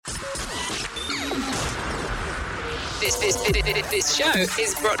This show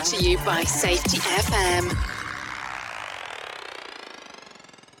is brought to you by Safety FM.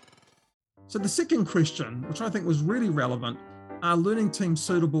 So the second question, which I think was really relevant, are learning teams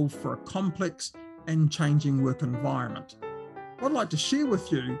suitable for a complex and changing work environment? What I'd like to share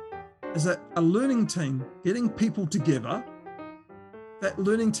with you is that a learning team, getting people together, that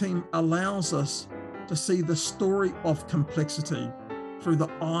learning team allows us to see the story of complexity through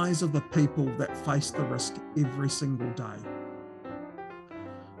the eyes of the people that face the risk every single day.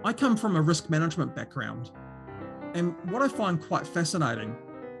 I come from a risk management background, and what I find quite fascinating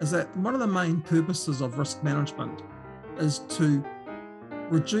is that one of the main purposes of risk management is to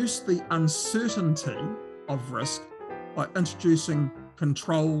reduce the uncertainty of risk by introducing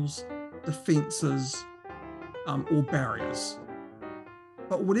controls, defenses, or barriers.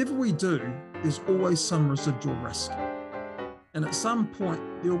 But whatever we do, there's always some residual risk. And at some point,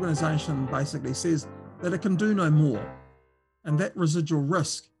 the organisation basically says that it can do no more. And that residual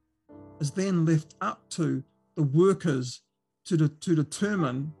risk is then left up to the workers to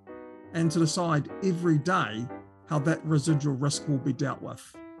determine and to decide every day how that residual risk will be dealt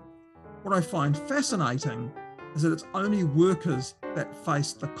with. What I find fascinating is that it's only workers that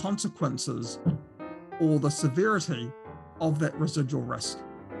face the consequences or the severity of that residual risk.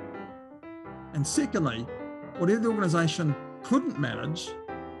 And secondly, whatever the organisation couldn't manage,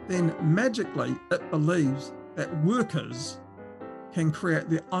 then magically it believes that workers can create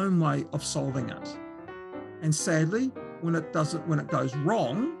their own way of solving it. And sadly, when it goes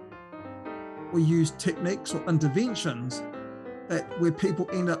wrong, we use techniques or interventions where people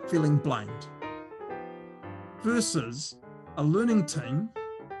end up feeling blamed. Versus a learning team,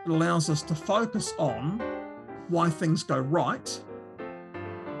 it allows us to focus on why things go right,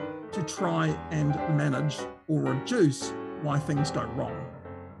 to try and manage or reduce why things go wrong.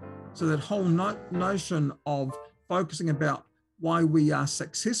 So that whole notion of focusing about why we are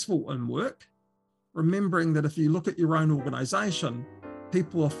successful in work, remembering that if you look at your own organisation,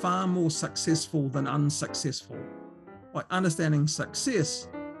 people are far more successful than unsuccessful. By understanding success,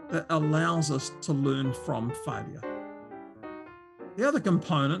 that allows us to learn from failure. The other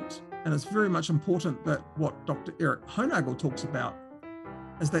component, and it's very much important that what Dr. Eric Honagel talks about,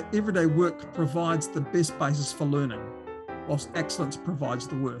 is that everyday work provides the best basis for learning, whilst excellence provides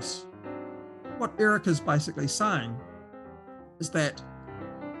the worst. What Eric is basically saying is that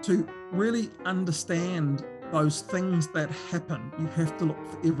to really understand those things that happen, you have to look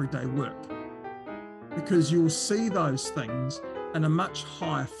for everyday work, because you'll see those things in a much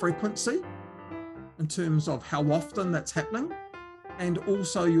higher frequency in terms of how often that's happening, and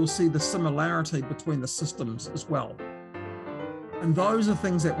also you'll see the similarity between the systems as well. And those are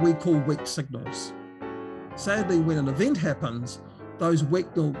things that we call weak signals. Sadly, when an event happens, those weak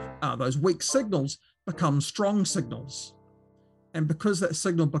signals become strong signals. And because that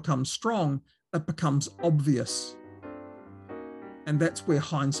signal becomes strong, it becomes obvious. And that's where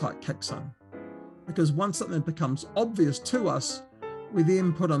hindsight kicks in. Because once something becomes obvious to us, we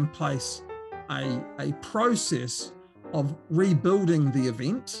then put in place a process of rebuilding the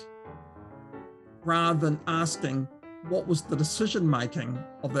event rather than asking what was the decision making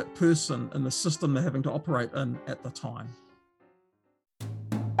of that person in the system they're having to operate in at the time.